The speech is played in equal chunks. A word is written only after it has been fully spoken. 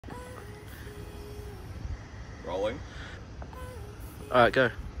rolling. Alright, go.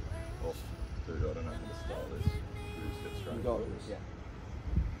 Oh, dude, I don't know how to start this. Just get straight.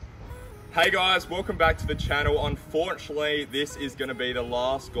 Hey guys, welcome back to the channel. Unfortunately, this is going to be the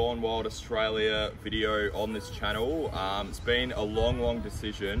last Gone Wild Australia video on this channel. It's been a long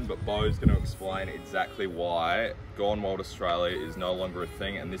decision, but Beau's going to explain exactly why Gone Wild Australia is no longer a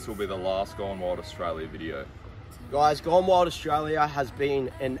thing, and this will be the last Gone Wild Australia video. Guys, Gone Wild Australia has been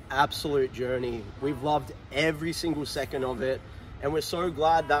an absolute journey. We've loved every single second of it, and we're so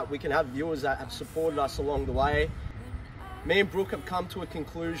glad that we can have viewers that have supported us along the way. Me and Brooke have come to a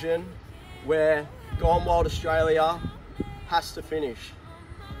conclusion where Gone Wild Australia has to finish.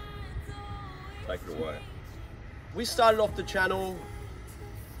 Take it away. We started off the channel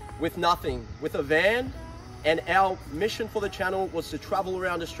with nothing, with a van, and our mission for the channel was to travel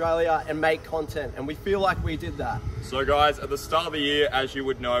around Australia and make content, and we feel like we did that. So guys, at the start of the year, as you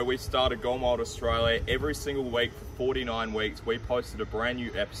would know, we started Gone Wild Australia. Every single week for 49 weeks, we posted a brand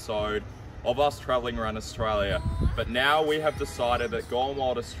new episode of us traveling around Australia. But now we have decided that Gone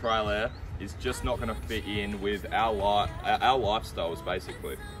Wild Australia is just not going to fit in with our lifestyles,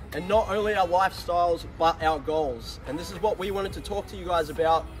 basically. And not only our lifestyles, but our goals. And this is what we wanted to talk to you guys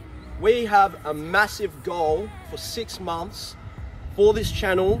about. We have a massive goal for 6 months for this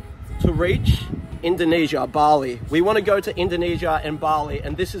channel to reach Indonesia, Bali. We want to go to Indonesia and Bali,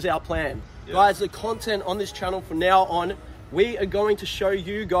 and this is our plan. Yeah. Guys, the content on this channel from now on, we are going to show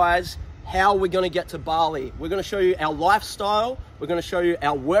you guys how we're going to get to Bali. We're going to show you our lifestyle. We're going to show you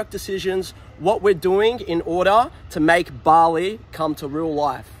our work decisions, what we're doing in order to make Bali come to real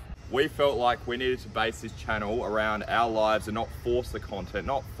life. We felt like we needed to base this channel around our lives and not force the content,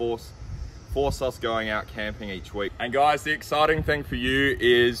 not force us going out camping each week. And guys, the exciting thing for you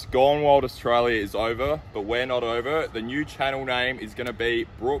is Gone Wild Australia is over, but we're not over. The new channel name is going to be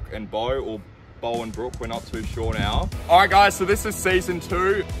Brooke and Beau, or Beau and Brooke, we're not too sure now. All right guys, so this is season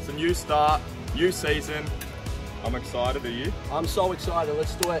 2. It's a new start, new season. I'm excited, are you? I'm so excited,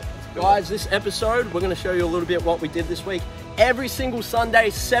 let's do it. Guys, this episode, we're gonna show you a little bit what we did this week. Every single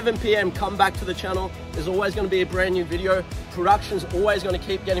Sunday, 7 PM, come back to the channel. There's always gonna be a brand new video. Production's always gonna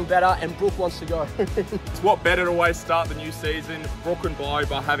keep getting better, and Brooke wants to go. It's what better to always start the new season, Brooke and Beau,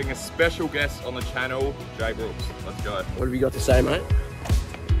 by having a special guest on the channel, Jay Brooks. Let's go. What have you got to say, mate?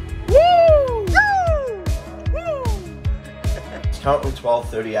 Woo! Woo! It's currently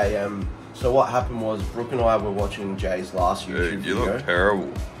 12:30 AM. So what happened was Brooke and I were watching Jay's last YouTube Dude, you video. look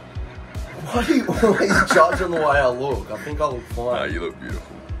terrible. Why do you always judge on the way I look? I think I look fine. No, you look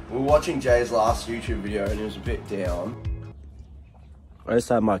beautiful. We were watching Jay's last YouTube video and he was a bit down. I used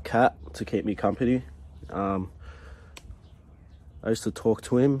to have my cat to keep me company. I used to talk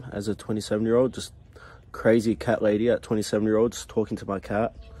to him as a 27-year-old, just crazy cat lady at 27-year-old, just talking to my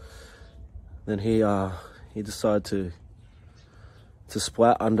cat. Then he decided to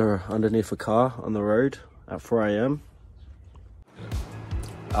splat underneath a car on the road at 4 AM.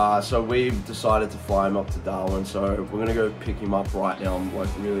 So we've decided to fly him up to Darwin, so we're gonna go pick him up right now. I'm like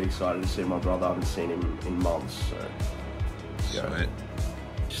really excited to see my brother. I haven't seen him in months, so Sweet.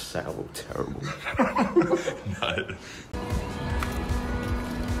 Just say I look terrible. No.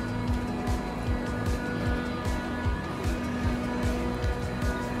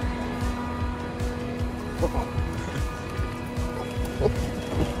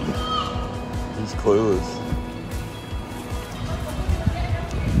 He's clueless.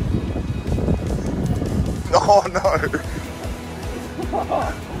 Oh no!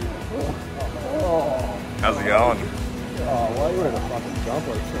 How's it going? Oh, why are you wearing a fucking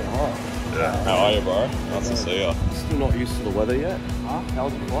jumper? It's so hot. Yeah. How are you, bro? Nice to see you. Still not used to the weather yet? Huh?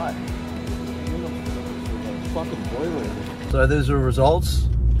 How's your flight? It's fucking boiling. So there's the results.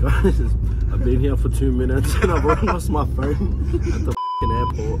 Guys, I've been here for 2 minutes and I've already lost my phone at the fucking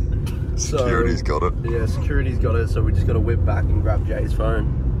airport. Security's got it. Yeah, security's got it, so we just gotta whip back and grab Jay's phone.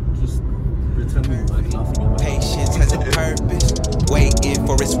 Just pretending like nothing. Patience has a purpose, waiting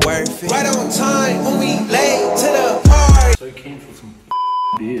for its worth it. Right on time when we late to the party. So keen for some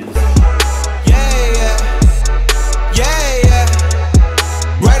beers. Yeah, yeah, yeah, yeah.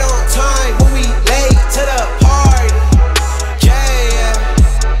 Right on time when we late to the party. Yeah, yeah,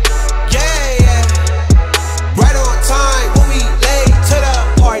 yeah, yeah. Right on time when we late to the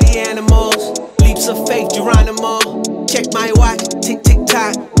party. Animals, leaps of faith, Geronimo. Check my watch, tick tick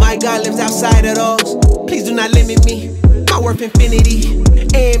tock. My God lives outside of those. Please do not limit me. My worth infinity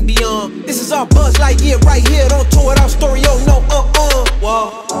and beyond. This is our buzz like yeah, right here. Don't tour it out story. Oh no,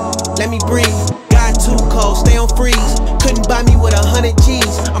 whoa. Let me breathe. God too cold, stay on freeze. Couldn't buy me with 100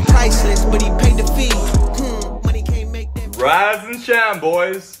 G's. I'm priceless, but he paid the fee. Money can't make them. Rise and shine,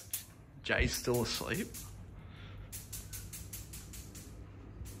 boys. Jay's still asleep.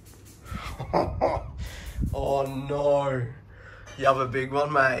 Oh no. You have a big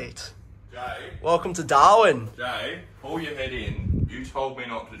one, mate. Jay. Welcome to Darwin. Jay, pull your head in. You told me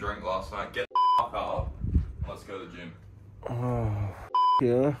not to drink last night. Get the fuck up. Let's go to the gym. Oh,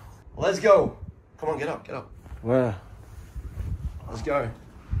 yeah. Let's go. Come on, get up, get up. Where? Let's go.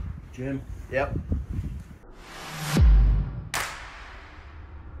 Gym? Yep.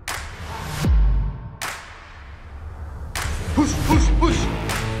 Push, push, push.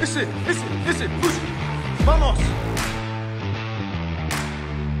 Listen, listen, listen, push. Vamos.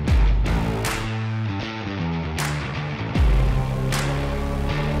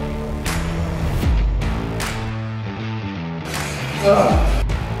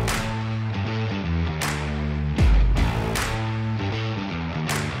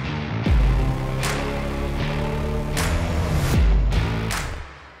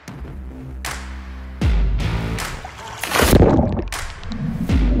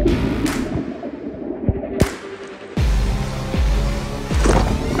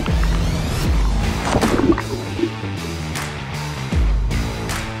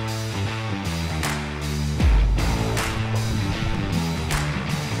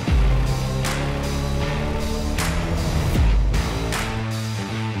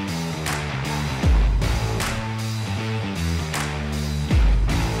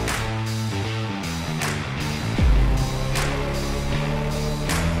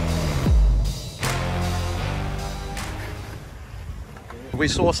 We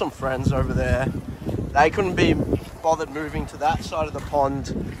saw some friends over there. They couldn't be bothered moving to that side of the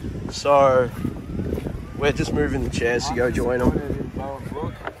pond, so we're just moving the chairs to go join them. Beau and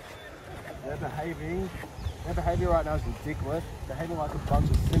Brooke. Their behaviour right now is ridiculous. Behaving like a bunch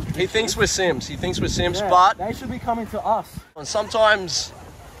of simps. He thinks we're Sims. He thinks we're Sims, Yeah, but they should be coming to us. sometimes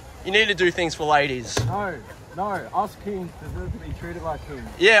you need to do things for ladies. No, us kings deserve to be treated like kings.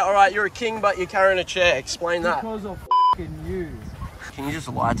 Yeah, all right, you're a king, but you're carrying a chair. Explain that. Because of f***ing you. Can you just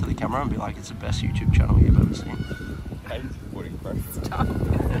lie to the camera and be like, it's the best YouTube channel you've ever seen? Hey, putting pressure.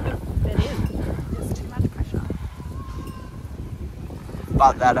 It is. There's too much pressure.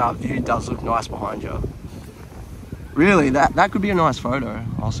 But that view does look nice behind you. Really, that could be a nice photo.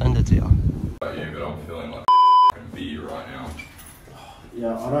 I'll send it to you. But I'm feeling like a beer right now.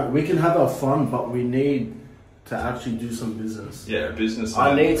 Yeah, I don't. We can have our fun, but we need to actually do some business. Yeah, business.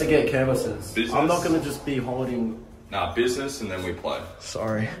 I need to get canvases. Business. I'm not going to just be holding. Nah, business and then we play.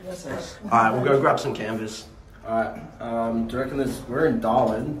 Sorry. Alright, we'll go grab some canvas. Alright, do you reckon we're in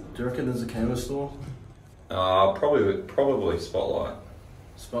Darwin. Do you reckon there's a canvas store? Probably Spotlight.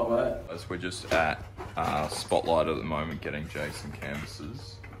 Spotlight? As we're just at Spotlight at the moment getting Jason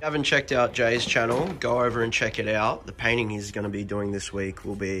canvases. If you haven't checked out Jay's channel, go over and check it out. The painting he's going to be doing this week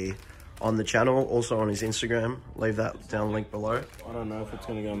will be on the channel, also on his Instagram. Leave that down link below. I don't know if it's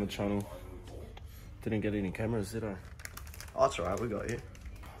going to go on the channel. Didn't get any cameras, did I? Oh, that's alright, we got you.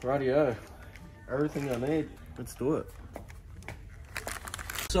 Rightio. Everything I need. Let's do it.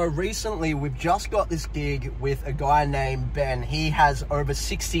 So recently we've just got this gig with a guy named Ben. He has over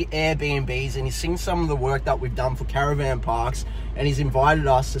 60 Airbnbs and he's seen some of the work that we've done for caravan parks, and he's invited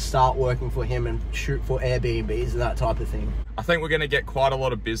us to start working for him and shoot for Airbnbs and that type of thing. I think we're going to get quite a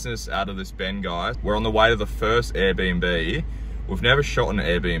lot of business out of this Ben guy. We're on the way to the first Airbnb. We've never shot an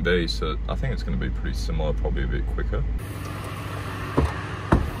Airbnb, so I think it's going to be pretty similar, probably a bit quicker.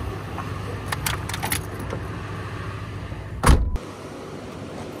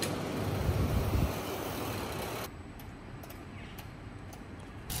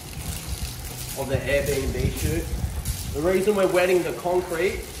 Of the Airbnb shoot. The reason we're wetting the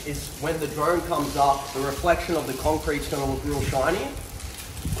concrete is when the drone comes up, the reflection of the concrete's going to look real shiny.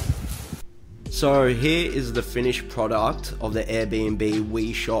 So here is the finished product of the Airbnb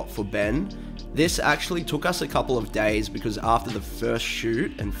we shot for Ben. This actually took us a couple of days because after the first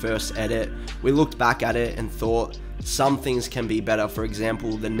shoot and first edit, we looked back at it and thought some things can be better. For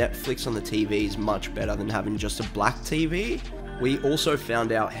example, the Netflix on the TV is much better than having just a black TV. We also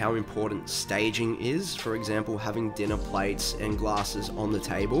found out how important staging is, for example, having dinner plates and glasses on the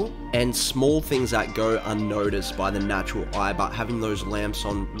table, and small things that go unnoticed by the natural eye, but having those lamps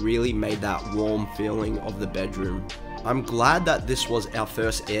on really made that warm feeling of the bedroom. I'm glad that this was our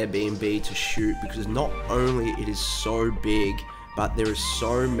first Airbnb to shoot because not only it is so big, but there is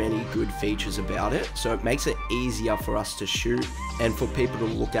so many good features about it, so it makes it easier for us to shoot and for people to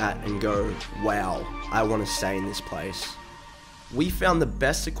look at and go, wow, I want to stay in this place. We found the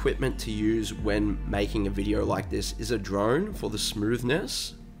best equipment to use when making a video like this is a drone for the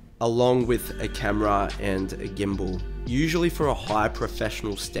smoothness, along with a camera and a gimbal. Usually for a high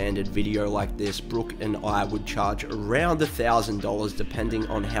professional standard video like this, Brooke and I would charge around $1,000 depending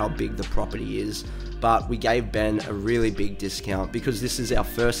on how big the property is. But we gave Ben a really big discount because this is our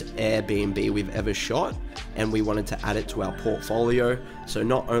first Airbnb we've ever shot and we wanted to add it to our portfolio. So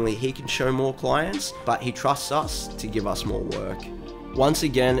not only he can show more clients, but he trusts us to give us more work. Once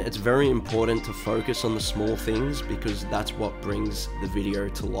again, it's very important to focus on the small things because that's what brings the video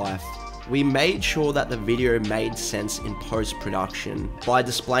to life. We made sure that the video made sense in post-production by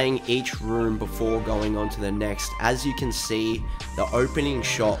displaying each room before going on to the next. As you can see, the opening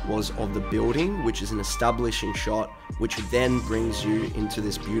shot was of the building, which is an establishing shot, which then brings you into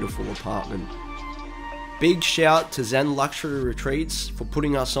this beautiful apartment. Big shout to Zen Luxury Retreats for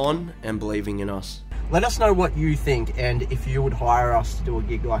putting us on and believing in us. Let us know what you think and if you would hire us to do a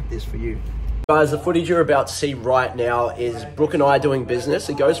gig like this for you. Guys, the footage you're about to see right now is Brooke and I doing business.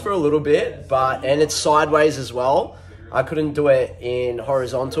 It goes for a little bit, and it's sideways as well. I couldn't do it in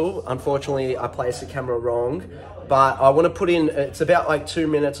horizontal. Unfortunately, I placed the camera wrong. But I want to put in, it's about like 2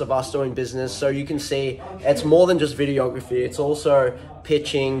 minutes of us doing business. So you can see it's more than just videography. It's also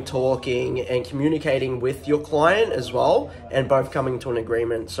pitching, talking, and communicating with your client as well, and both coming to an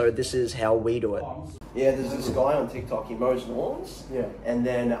agreement. So this is how we do it. Yeah, there's this guy on TikTok, he mows lawns, and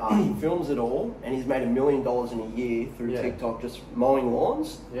then he films it all, and he's made $1 million in a year through TikTok just mowing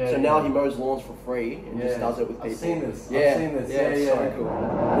lawns. So now he mows lawns for free and just does it with people. I've seen this. Yeah, I've seen this. It's so cool.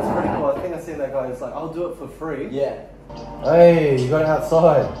 It's pretty cool. I think I've seen that guy. It's like, I'll do it for free. Yeah. Hey, you got it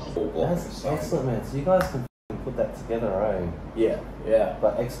outside. That's excellent, man. So you guys can put that together, eh? Yeah.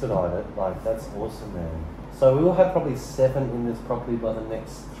 But expedite it. Like, that's awesome, man. So we will have probably 7 in this property by the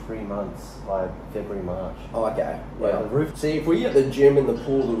next 3 months, by February, March. Oh, okay. Yeah. The roof. See, if we get the gym and the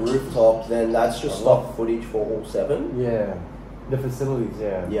pool, the rooftop, then that's just stock footage for all 7. Yeah. The facilities,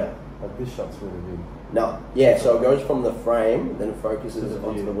 yeah. Yeah. Like this shot's really good. No. Yeah, so it goes from the frame, then it focuses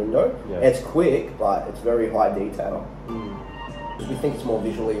onto the window. Yeah. It's quick, but it's very high detail. Because we think it's more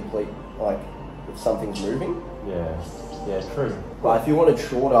visually like if something's moving. Yeah, true. But if you want it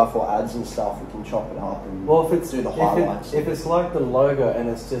shorter for ads and stuff, we can chop it up and do the highlights. If it's like the logo and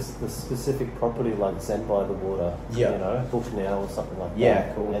it's just the specific property, like Zen by the water, you know, book now or something like that.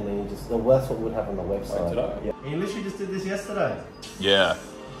 Yeah, cool. And then you just, well, that's what we'd have on the website. Yeah. You literally just did this yesterday. Yeah,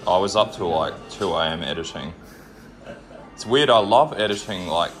 I was up till like 2 AM editing. It's weird, I love editing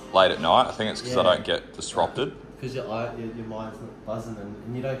like late at night. I think it's because I don't get disrupted. Because your mind's not buzzing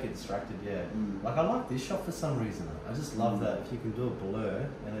and you don't get distracted, Like I like this shot for some reason. I just love that if you can do a blur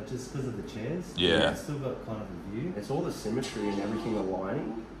and it just because of the chairs, it's still got kind of a view. It's all the symmetry and everything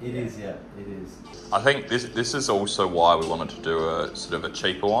aligning. It is, it is. I think this is also why we wanted to do a sort of a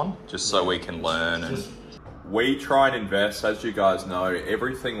cheaper one, just so we can learn and we try and invest, as you guys know,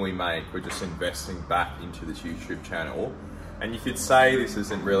 everything we make, we're just investing back into this YouTube channel. And you could say this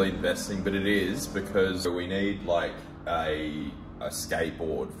isn't really investing, but it is, because we need like a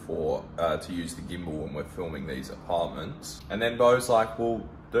skateboard for to use the gimbal when we're filming these apartments. And then Beau's like, well,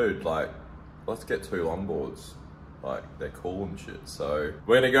 dude, like, let's get 2 longboards. Like, they're cool and shit. So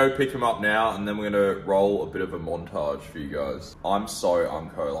we're gonna go pick them up now, and then we're gonna roll a bit of a montage for you guys. I'm so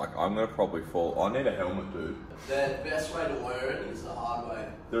unco, like, I'm gonna probably fall. I need a helmet, dude. The best way to learn is the hard way.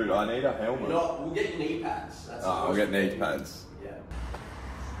 Dude, I need a helmet. We'll get knee pads. That's we'll get knee pads. Yeah.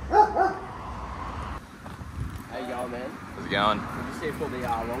 How you going, man? How's it going? We're just here for the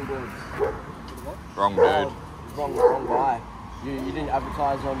longboards. Wrong dude. Wrong guy. You didn't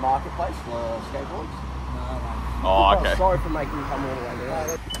advertise on Marketplace for skateboards? No. Oh, okay. Sorry for making you come all the way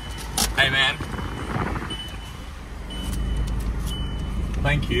there. Hey, man.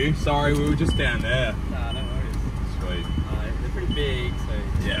 Thank you. Sorry, we were just down there. Nah, no worries. Sweet. They're pretty big, so...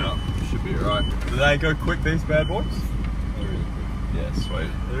 Yeah, should be alright. Do they go quick, these bad boys? They're really quick. Yeah, sweet.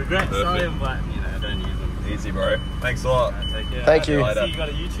 I regret selling them, but, you know, I don't use them. Easy, bro. Thanks a lot. Take care. Thank you. I see you got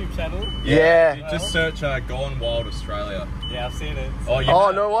a YouTube channel. Yeah. Just search Gone Wild Australia. Yeah, I've seen it. Oh, yeah.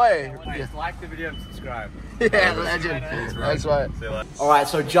 Oh, no way. Just like the video and subscribe. Yeah, legend. Thanks, mate. See you later. Alright,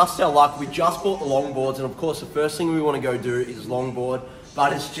 so just our luck, we just bought the longboards, and of course the first thing we want to go do is longboard,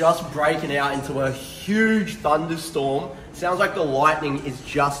 but it's just breaking out into a huge thunderstorm. Sounds like the lightning is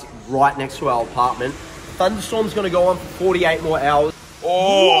just right next to our apartment. The thunderstorm's going to go on for 48 more hours.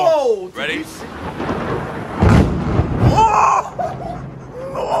 Oh! Whoa! Ready?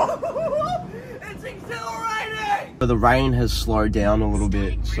 It's exhilarating! The rain has slowed down a little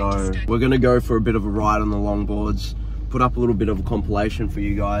bit, so we're going to go for a bit of a ride on the longboards, put up a little bit of a compilation for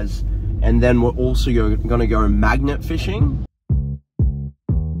you guys, and then we're also going to go magnet fishing.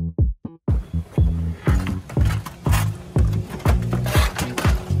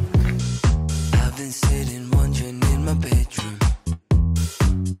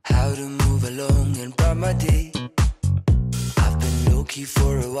 along and brought my day. I've been low-key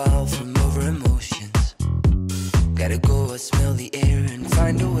for a while from over emotions. Gotta go, smell the air and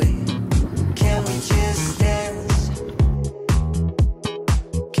find a way. Can we just dance?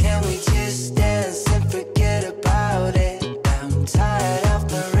 Can we just dance and forget about it? I'm tired of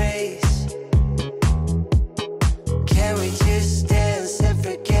the race. Can we just dance and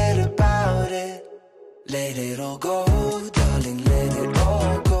forget about it? Let it all go, darling, let it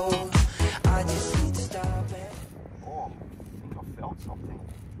all go. I just need to stop it. Oh, I think I felt something.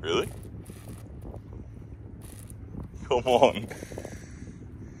 Really? Come on.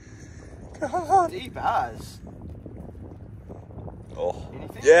 Come on. Deep as. Oh.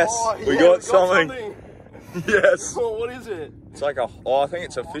 Anything? Yes, Oh, we yeah, got something. Yes. Oh, what is it? It's like a, oh, I think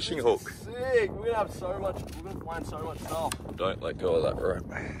it's a fishing hook. Sick. We're gonna have so much, we're gonna find so much stuff. Don't let go of that rope.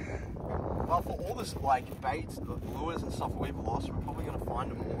 But for all this like baits, lures and stuff we've lost, we're probably gonna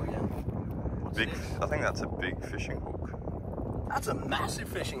find them all again. What's Big, this? I think that's a big fishing hook. That's a massive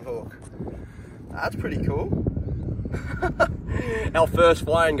fishing hook. That's pretty cool. Our first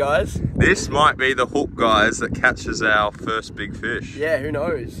flying, guys. This might be the hook, guys, that catches our first big fish. Yeah, who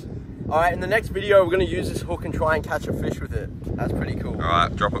knows? All right, in the next video, we're gonna use this hook and try and catch a fish with it. That's pretty cool. All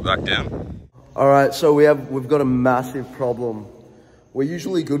right, drop it back down. All right, so we've got a massive problem. We're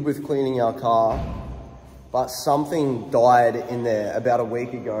usually good with cleaning our car, but something died in there about a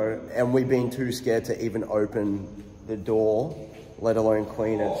week ago, and we've been too scared to even open the door, let alone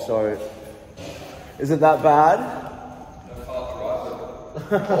clean it. So, is it that bad?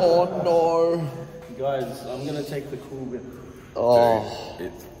 Oh no. Guys, I'm gonna take the cool bit. Oh.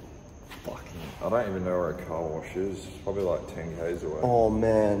 Dude, it's fucking, I don't even know where a car wash is. It's probably like 10 k's away. Oh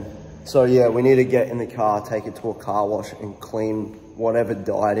man. So yeah, we need to get in the car, take it to a car wash and clean whatever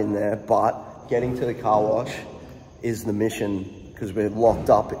died in there. But getting to the car wash is the mission because we're locked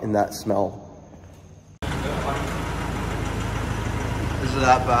up in that smell. Is it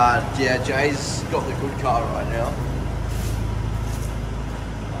that bad? Yeah, Jay's got the good car right now.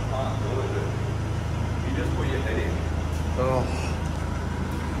 You just put your head in. Oh.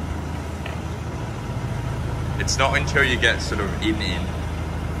 It's not until you get sort of in.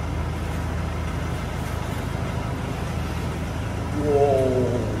 Whoa.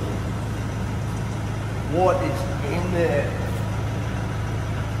 What is in there?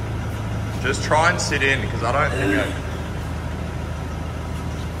 Just try and sit in, because I don't think it...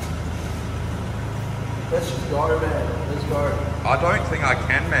 Let's just go, man. Let's go. I don't think I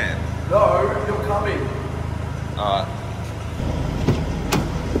can, man. No, you're coming. Alright.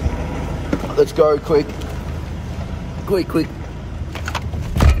 Let's go, quick. Quick.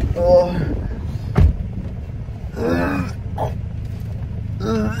 Oh.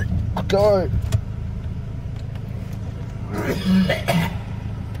 Go.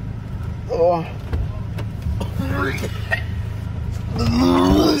 Oh.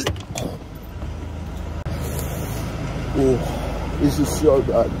 Oh, this is so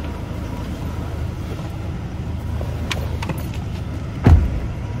bad.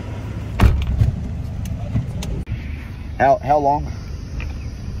 How long?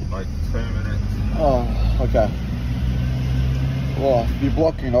 Like 2 minutes. Oh, okay. Well, if you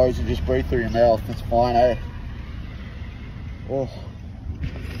block your nose and just breathe through your mouth, that's fine, eh? Oh.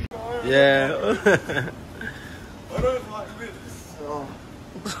 Yeah. I don't like this. Oh.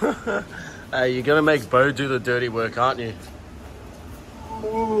 Hey, you're gonna make Beau do the dirty work, aren't you?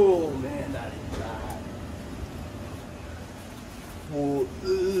 Oh, man, that is bad.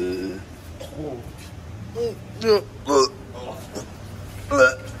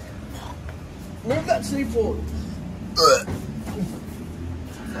 Move that seafood.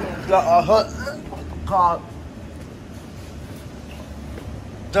 Can't.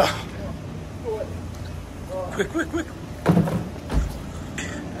 Quick.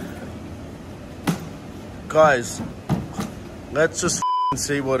 Guys, let's just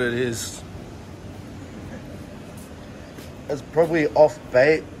see what it is. It's probably off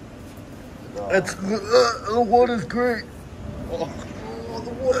bait. It's the water's great. Oh,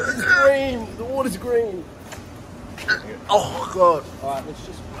 the water is green. The water's green. Oh god. Alright, let's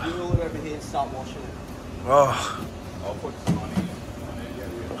just wheel it over here and start washing it. Oh. I'll put some money in.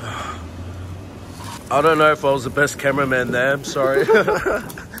 I don't know if I was the best cameraman there. I'm sorry.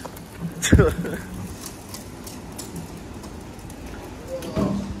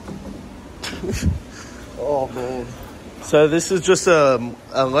 Oh man. So this is just a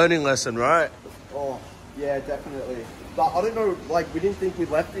learning lesson, right? Oh, yeah, definitely. But I don't know, like, we didn't think we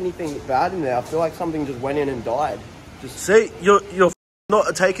left anything bad in there. I feel like something just went in and died. Just See, you're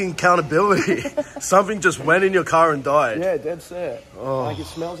Not taking accountability. Something just went in your car and died. Yeah, dead set. Oh. Like it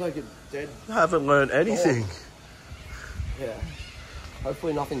smells like a dead. I haven't learned anything. Yeah.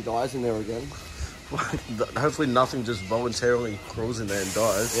 Hopefully nothing dies in there again. Hopefully nothing just voluntarily crawls in there and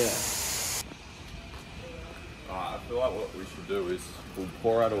dies. Yeah. I feel like what we should do is we'll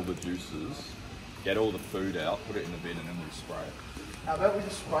pour out all the juices, get all the food out, put it in the bin, and then we'll spray it. How about we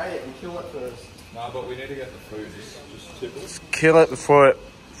just spray it and kill it first? No, but we need to get the food. Just tip it. Kill it before it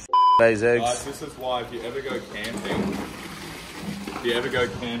lays eggs. Guys, this is why if you ever go camping,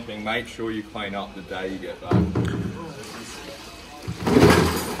 make sure you clean up the day you get back.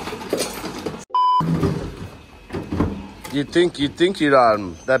 You'd think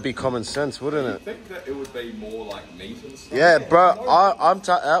that'd be common sense, wouldn't it? You'd think that it would be more like meat and stuff. Yeah, bro.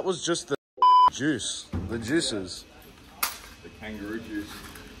 That was just the juice, the juices. The kangaroo juice.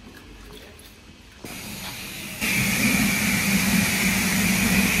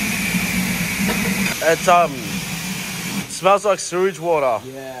 It smells like sewage water.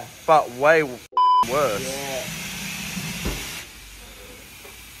 Yeah. But way worse. Yeah.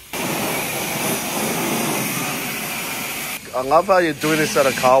 I love how you're doing this at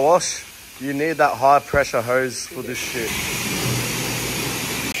a car wash. You need that high pressure hose for this shit.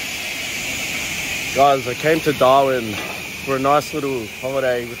 Guys, I came to Darwin for a nice little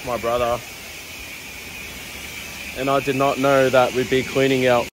holiday with my brother. And I did not know that we'd be cleaning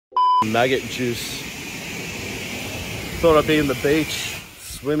out maggot juice. Thought I'd be in the beach,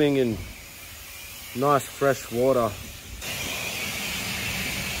 swimming in nice fresh water.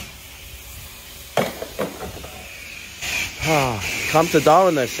 Come to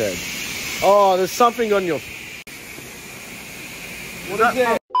Darwin, they said. Oh, there's something on your... What is it?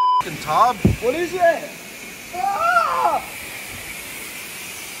 F***ing tub? What is it?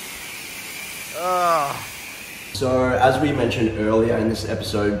 So, as we mentioned earlier in this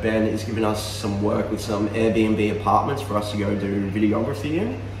episode, Ben is giving us some work with some Airbnb apartments for us to go do videography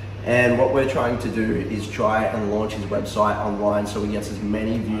in. And what we're trying to do is try and launch his website online so he gets as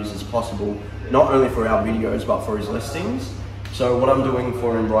many views as possible, not only for our videos, but for his listings. So what I'm doing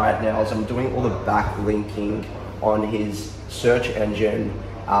for him right now is I'm doing all the backlinking on his search engine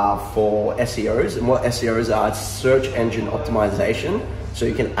for SEOs. And what SEOs are, it's search engine optimization. So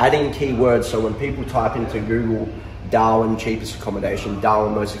you can add in keywords, so when people type into Google, Darwin cheapest accommodation,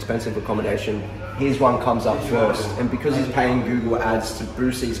 Darwin most expensive accommodation, his one comes up first. And because he's paying Google ads to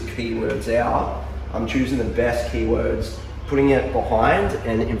boost these keywords out, I'm choosing the best keywords, putting it behind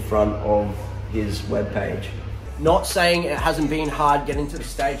and in front of his webpage. Not saying it hasn't been hard getting to the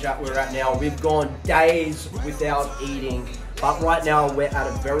stage that we're at now. We've gone days without eating, but right now we're at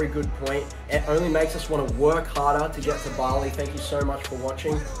a very good point. It only makes us want to work harder to get to Bali. Thank you so much for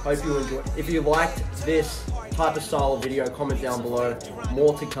watching. Hope you enjoyed. If you liked this type of style of video, comment down below.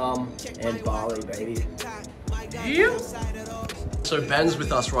 More to come, and Bali, baby. Yeah. So Ben's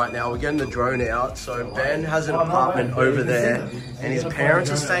with us right now. We're getting the drone out. So Ben has an apartment over there, and his parents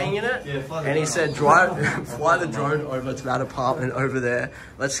are staying in it. And he said, fly the drone over to that apartment over there.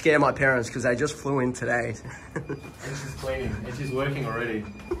 Let's scare my parents because they just flew in today. And she's cleaning, and she's working already.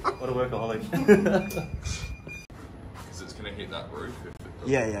 What a workaholic. Because it's going to hit that roof if it doesn't.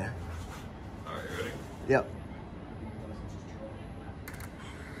 Yeah. Alright, you ready? Yep.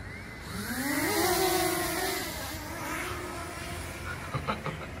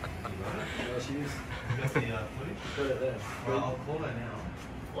 I'll call her now.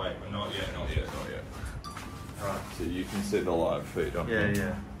 Wait, not yet. Alright, so you can see the live feed on here.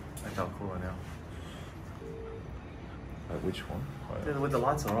 Yeah. Okay, I'll call her now. Which one? Yeah, with the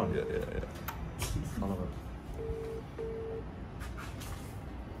lights are on. Yeah. Follow her.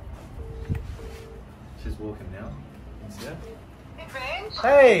 She's walking now. You see her? Hey, Ben.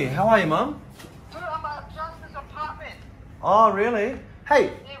 Hey, how are you, Mum? Good, I'm at Justin's apartment. Oh, really?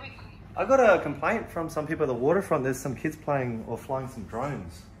 Hey, Yeah, I got a complaint from some people at the waterfront. There's some kids playing or flying some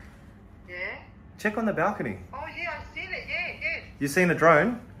drones. Yeah? Check on the balcony. Oh, yeah, I've seen it. Yeah. You seen a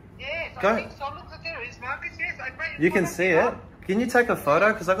drone? Yes, Go. I think so. Look at there. It's Marcus. Yes, I bet You can see it. Can you take a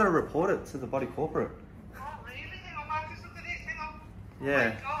photo? Because I got to report it to the body corporate. Oh, really? Hang on, Marcus. Look at this. Hang on.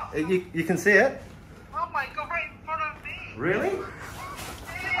 Yeah. Oh, my God. You can see it? Oh, my God. Right in front of me. Really?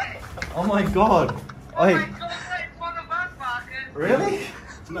 Yeah. Oh my God. Oh, Hey, my God. Right in front of us, Marcus. really?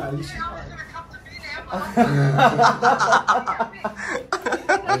 No, you should. Yeah, I was going to come to me now, but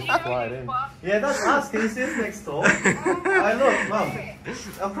Fly it in. Yeah, that's us. Can you see us next door? Hey, look, Mum.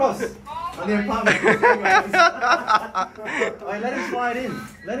 Across. On the apartment. Hey, let him fly it in.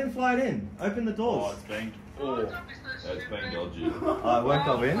 Let him fly it in. Open the doors. It's been dodgy. I won't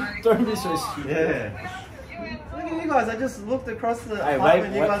go in. Don't be so stupid. Yeah. Look at you guys. I just looked across the Hey,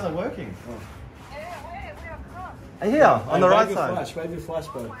 apartment. wave, You guys are working. Yeah, Here, on the right side. Wave your flash,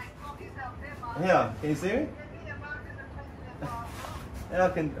 bro. Here, can you see me? Yeah, I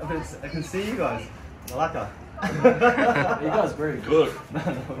can see you guys. Malacca. You guys very Good.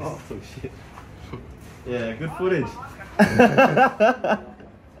 Oh shit. Yeah, good footage.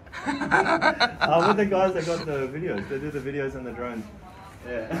 With the guys that got the videos, they do the videos and the drones.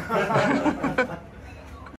 Yeah.